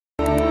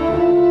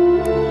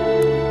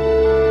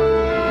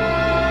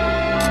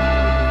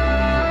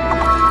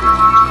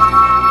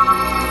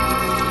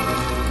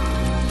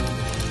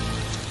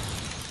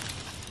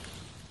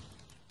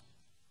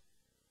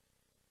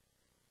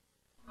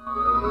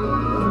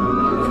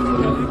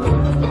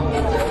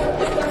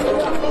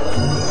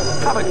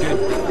Have a good...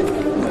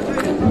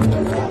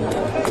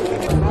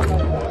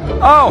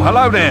 Oh,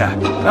 hello there.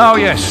 Oh,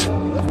 yes.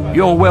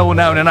 You're well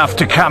known enough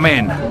to come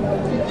in. Welcome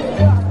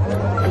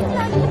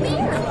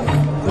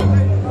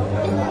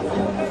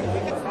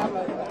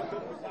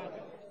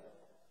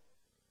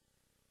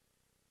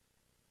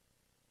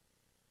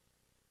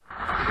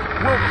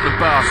to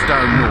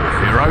Barstone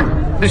North, hero.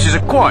 This is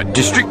a quiet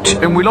district,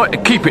 and we like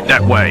to keep it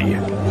that way.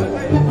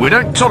 We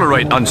don't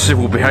tolerate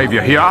uncivil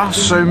behaviour here,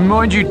 so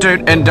mind you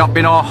don't end up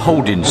in our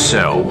holding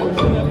cell.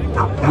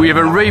 We have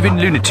a raving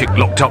lunatic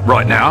locked up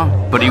right now,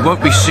 but he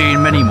won't be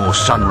seeing many more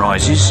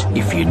sunrises,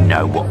 if you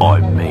know what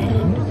I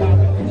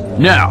mean.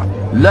 Now,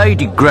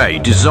 Lady Grey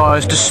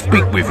desires to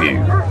speak with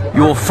you.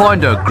 You'll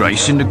find her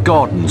grace in the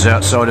gardens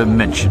outside her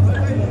mansion.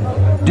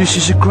 This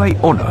is a great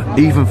honour,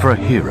 even for a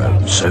hero,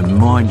 so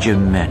mind your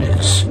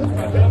manners.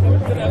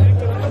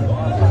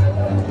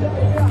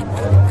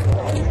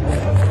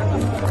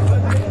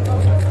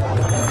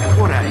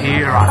 What a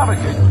hero.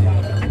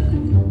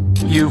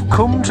 You've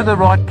come to the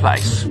right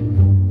place.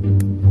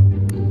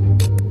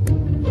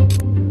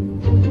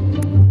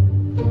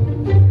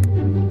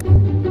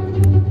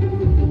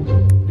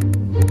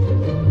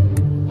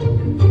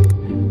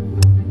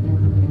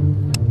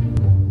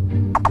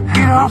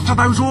 Get after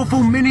those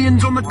awful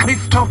minions on the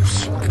cliff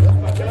tops!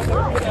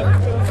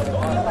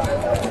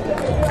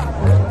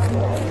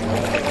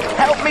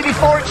 Help me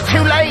before it's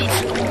too late!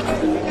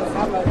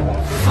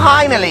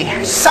 Finally,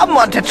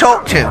 someone to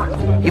talk to.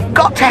 You've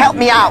got to help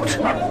me out.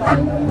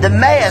 The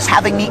mayor's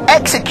having me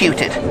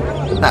executed.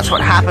 That's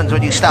what happens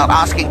when you start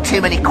asking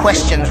too many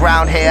questions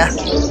round here.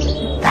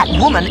 That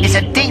woman is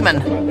a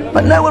demon,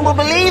 but no one will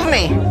believe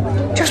me.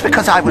 Just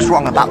because I was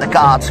wrong about the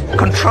guards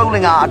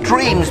controlling our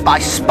dreams by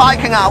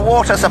spiking our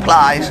water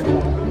supplies.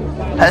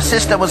 Her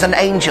sister was an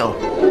angel.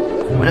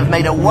 Would have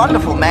made a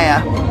wonderful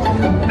mayor.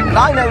 And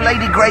I know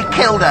Lady Grey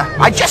killed her.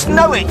 I just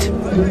know it.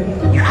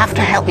 You have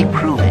to help me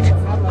prove it.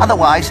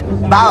 Otherwise,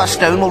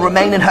 Bowerstone will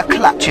remain in her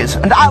clutches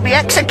and I'll be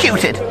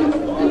executed.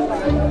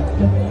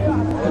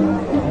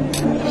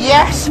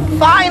 Yes,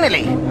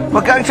 finally!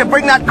 We're going to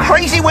bring that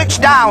crazy witch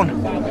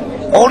down.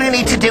 All you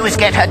need to do is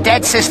get her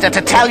dead sister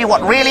to tell you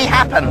what really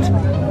happened.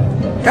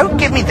 Don't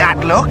give me that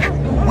look.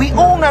 We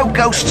all know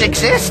ghosts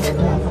exist.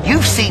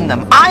 You've seen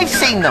them. I've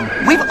seen them.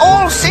 We've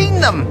all seen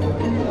them.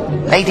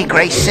 Lady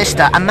Grey's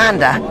sister,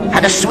 Amanda,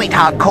 had a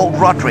sweetheart called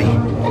Rodri.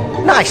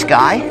 Nice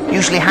guy.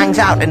 Usually hangs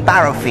out in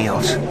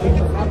Barrowfields.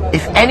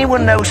 If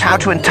anyone knows how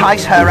to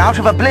entice her out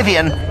of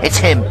oblivion, it's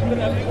him.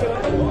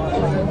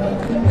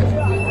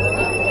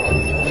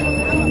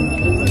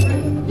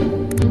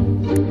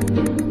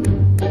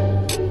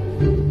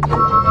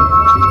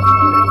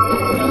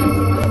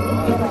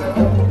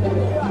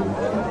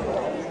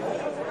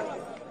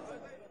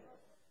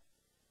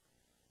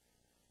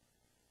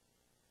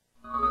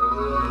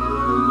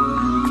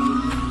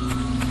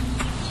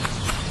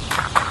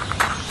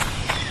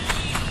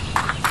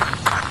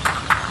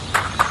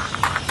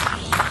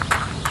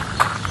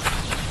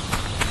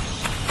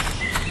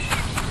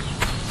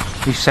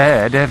 He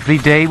said every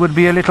day would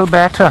be a little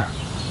better.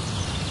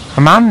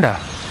 Amanda?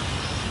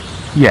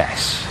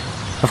 Yes,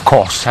 of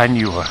course I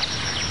knew her.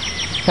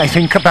 I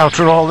think about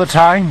her all the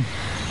time.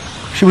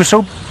 She was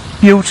so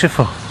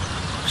beautiful,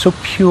 so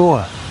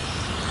pure.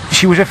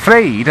 She was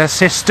afraid her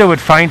sister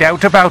would find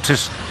out about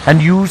us and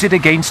use it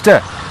against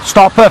her,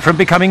 stop her from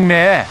becoming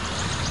mayor.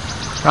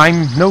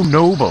 I'm no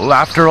noble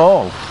after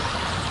all.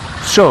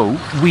 So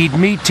we'd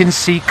meet in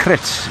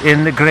secret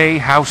in the Grey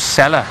House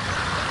cellar.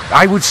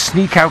 I would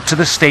sneak out to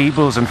the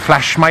stables and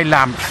flash my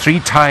lamp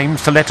 3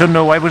 times to let her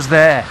know I was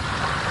there.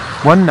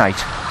 One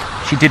night,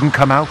 she didn't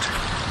come out,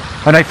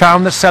 and I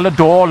found the cellar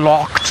door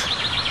locked.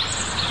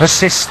 Her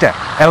sister,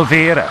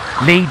 Elvira,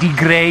 Lady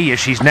Grey as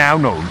she's now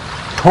known,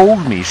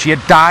 told me she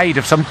had died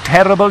of some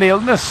terrible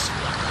illness.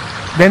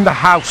 Then the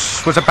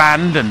house was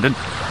abandoned, and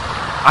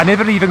I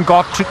never even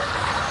got to...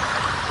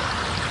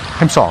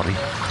 I'm sorry.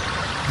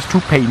 It's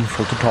too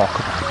painful to talk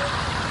about.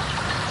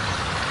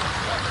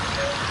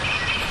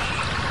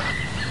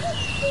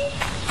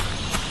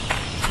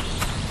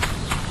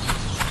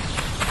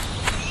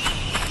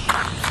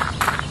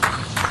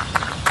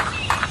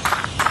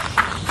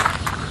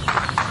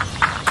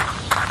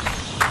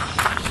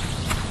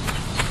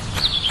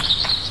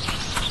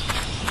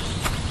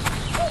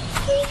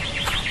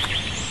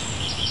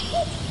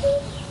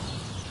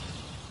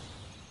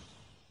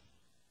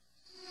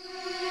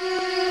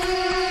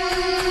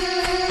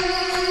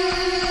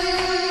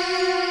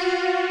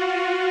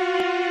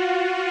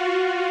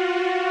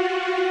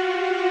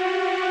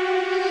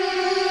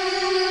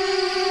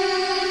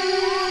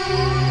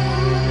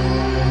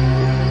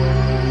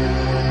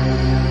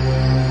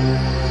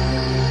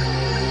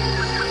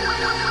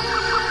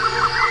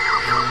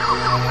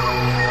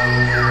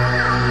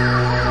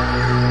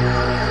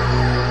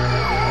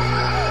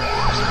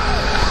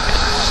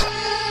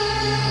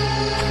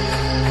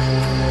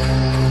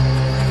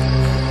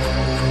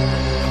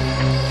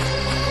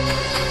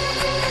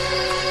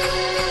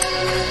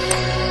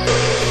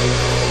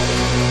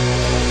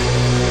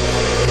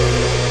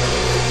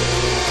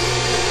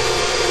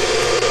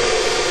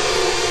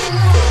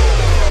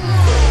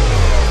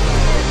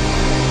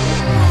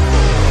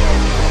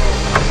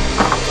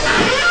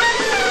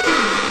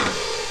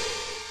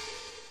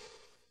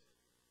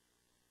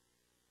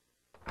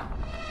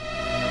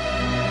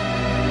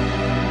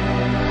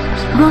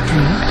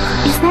 Rodri,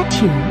 is that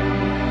you?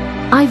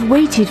 I've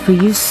waited for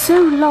you so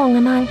long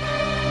and I...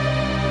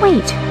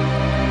 Wait,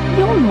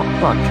 you're not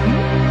Rodri.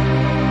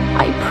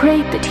 I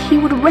prayed that he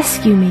would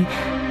rescue me,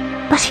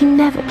 but he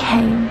never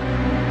came.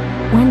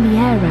 When the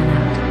air ran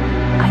out,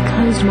 I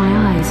closed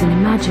my eyes and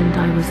imagined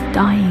I was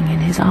dying in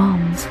his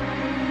arms.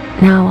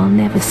 Now I'll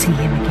never see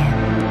him again.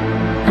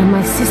 And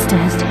my sister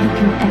has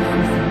taken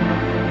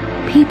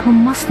everything. People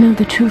must know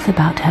the truth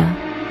about her.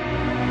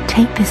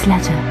 Take this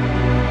letter.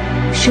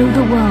 Show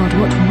the world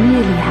what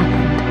really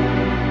happened.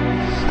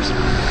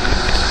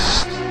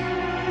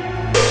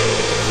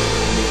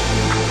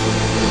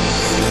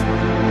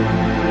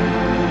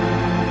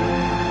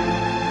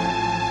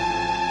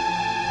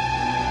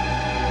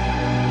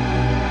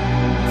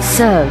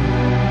 So,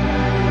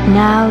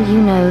 now you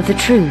know the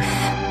truth.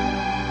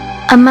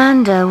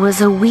 Amanda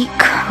was a weak,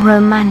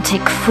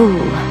 romantic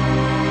fool.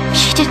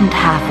 She didn't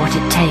have what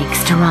it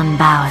takes to run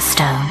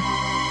Bowerstone.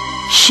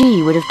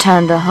 She would have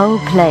turned the whole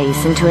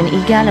place into an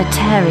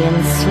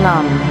egalitarian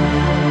slum.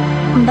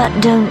 But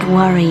don't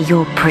worry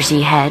your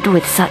pretty head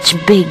with such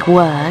big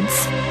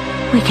words.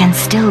 We can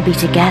still be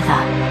together.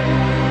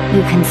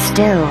 You can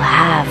still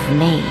have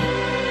me.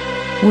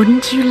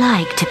 Wouldn't you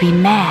like to be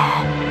mayor?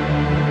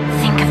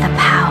 Think of the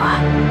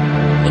power.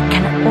 It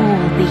can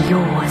all be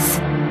yours.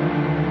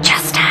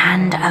 Just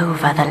hand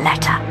over the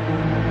letter.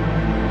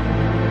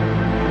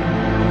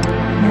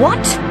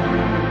 What?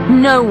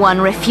 No one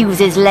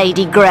refuses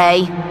Lady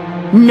Grey.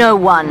 No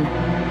one.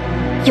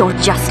 You're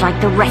just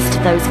like the rest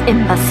of those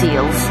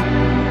imbeciles,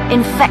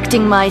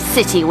 infecting my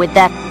city with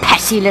their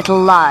petty little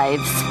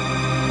lives.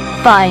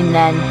 Fine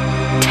then.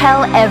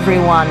 Tell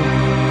everyone.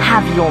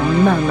 Have your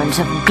moment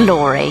of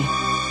glory.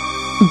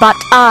 But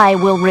I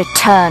will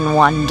return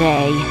one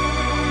day,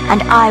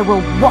 and I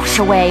will wash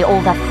away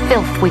all the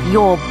filth with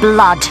your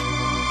blood.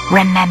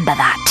 Remember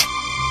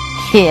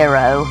that,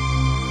 hero.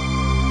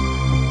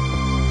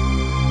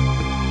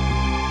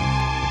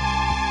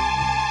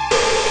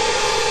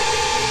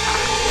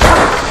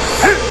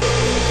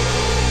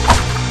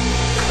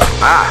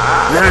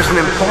 There is an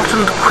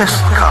important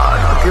quest card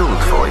at the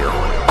guild for you.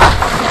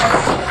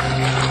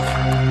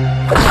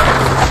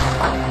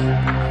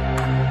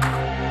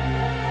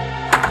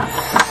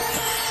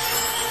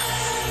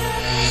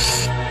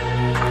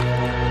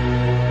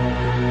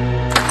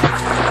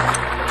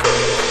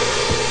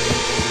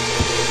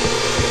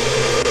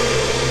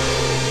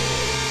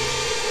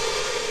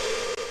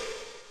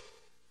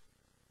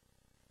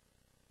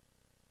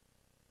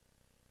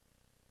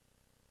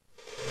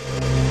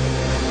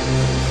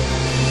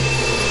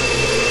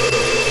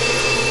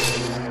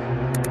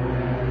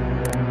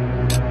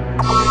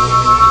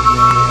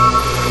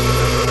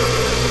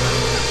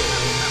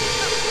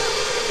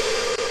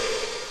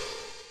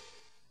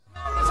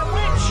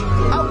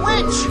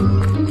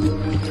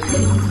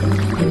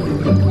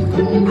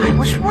 I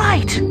was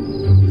right.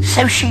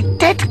 So she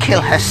did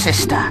kill her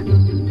sister.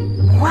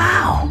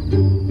 Wow.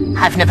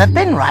 I've never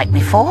been right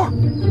before.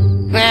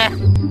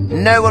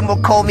 No one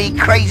will call me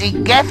Crazy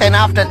Gethin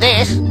after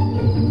this.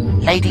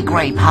 Lady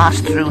Grey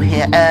passed through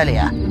here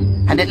earlier,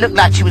 and it looked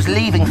like she was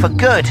leaving for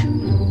good.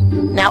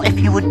 Now, if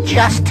you would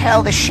just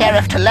tell the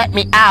sheriff to let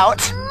me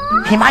out,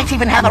 he might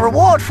even have a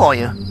reward for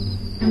you.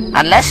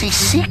 Unless he's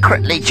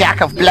secretly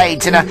Jack of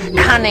Blades in a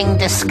cunning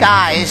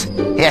disguise.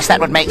 Yes, that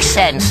would make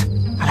sense.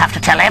 I'll have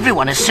to tell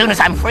everyone as soon as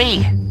I'm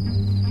free.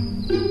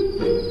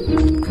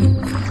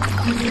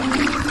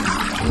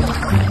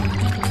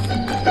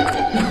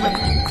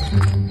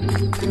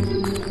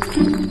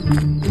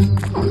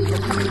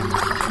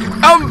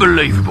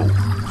 Unbelievable!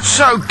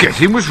 So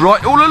Gethin was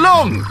right all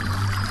along.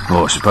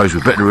 Oh, I suppose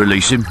we'd better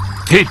release him.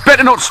 He'd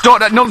better not start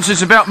that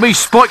nonsense about me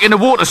spiking the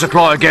water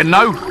supply again,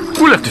 though.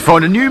 We'll have to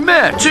find a new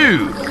mayor,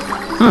 too.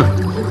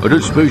 I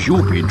don't suppose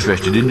you'll be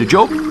interested in the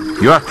job.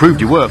 You have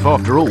proved your worth,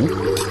 after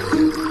all.